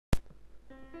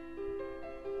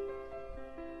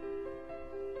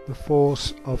The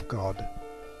force of God.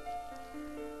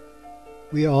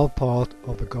 We are part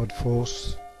of the God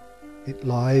force. It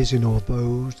lies in all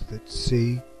those that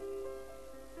see.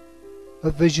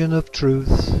 A vision of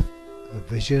truth, a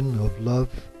vision of love,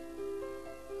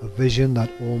 a vision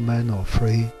that all men are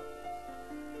free.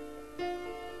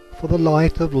 For the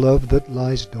light of love that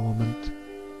lies dormant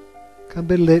can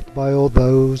be lit by all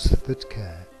those that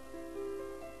care,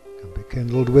 can be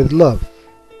kindled with love,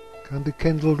 can be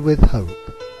kindled with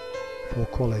hope, for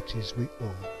qualities we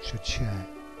all should share.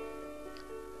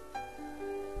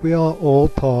 We are all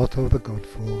part of the God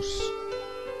force,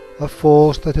 a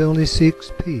force that only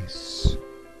seeks peace,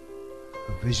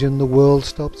 a vision the world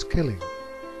stops killing,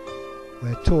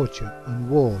 where torture and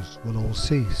wars will all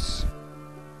cease.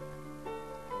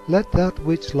 Let that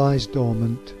which lies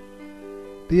dormant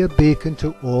be a beacon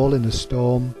to all in a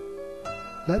storm.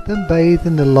 Let them bathe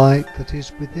in the light that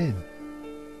is within.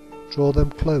 Draw them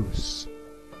close.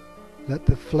 Let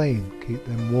the flame keep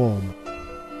them warm.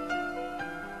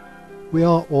 We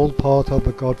are all part of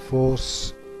the God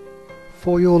force,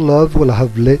 for your love will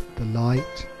have lit the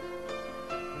light,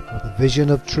 for the vision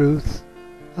of truth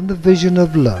and the vision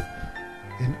of love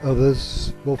in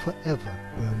others will forever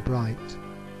burn bright.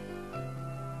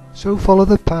 So follow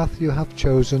the path you have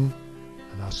chosen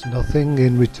and ask nothing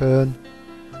in return.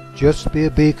 Just be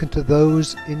a beacon to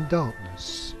those in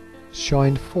darkness.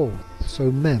 Shine forth so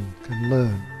men can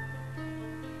learn.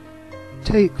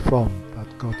 Take from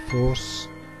that God force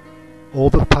all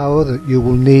the power that you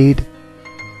will need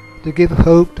to give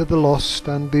hope to the lost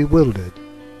and bewildered,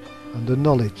 and a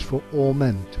knowledge for all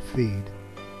men to feed.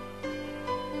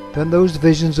 Then those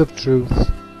visions of truth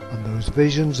and those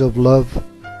visions of love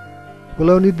will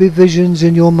only be visions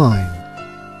in your mind,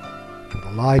 for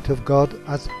the light of God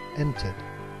has entered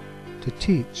to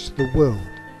teach the world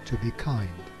to be kind.